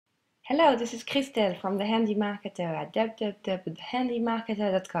Hello, this is Christelle from The Handy Marketer at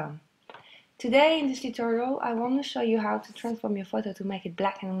www.handymarketer.com. Today in this tutorial I want to show you how to transform your photo to make it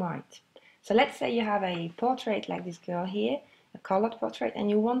black and white. So let's say you have a portrait like this girl here, a colored portrait, and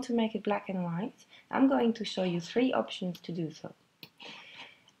you want to make it black and white. I'm going to show you 3 options to do so.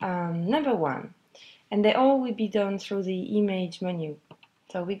 Number 1, and they all will be done through the image menu.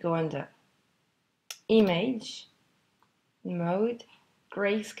 So we go under Image, Mode,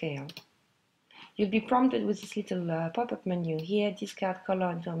 Grayscale. You'll be prompted with this little pop-up menu here, discard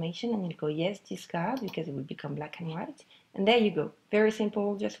color information, and you'll go yes, discard, because it will become black and white. And there you go. Very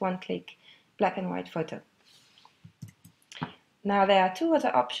simple, just one click, black and white photo. Now there are 2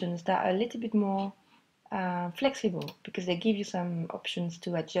 other options that are a little bit more flexible, because they give you some options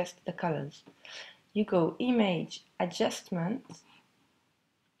to adjust the colors. You go Image, Adjustment,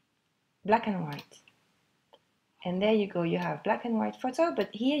 Black and White. And there you go, you have black and white photo, but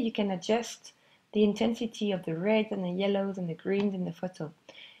here you can adjust the intensity of the red and the yellows and the greens in the photo.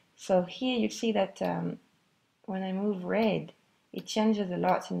 So here you see that when I move red, it changes a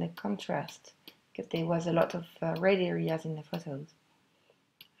lot in the contrast, because there was a lot of red areas in the photos.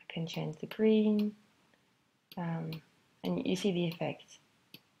 I can change the green, and you see the effect.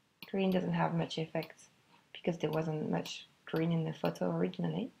 Green doesn't have much effect, because there wasn't much green in the photo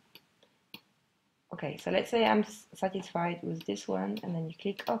originally. Okay, so let's say I'm satisfied with this one, and then you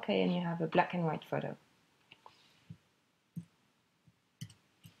click OK and you have a black and white photo.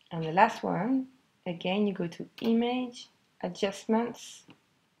 And the last one, again you go to Image, Adjustments,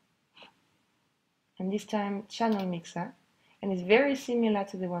 and this time Channel Mixer, and it's very similar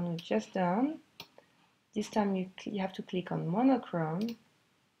to the one we've just done. This time you have to click on Monochrome,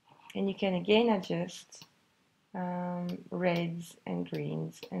 and you can again adjust reds and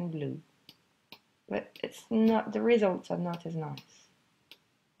greens and blue. But it's not, the results are not as nice.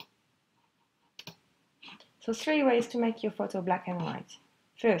 So 3 ways to make your photo black and white.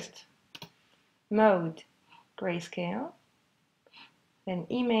 First, Mode, Grayscale. Then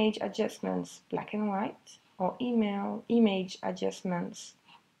Image Adjustments, black and white. Or Image Adjustments,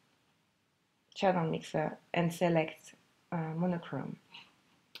 Channel Mixer, and select Monochrome.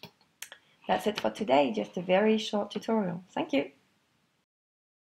 That's it for today, just a very short tutorial. Thank you.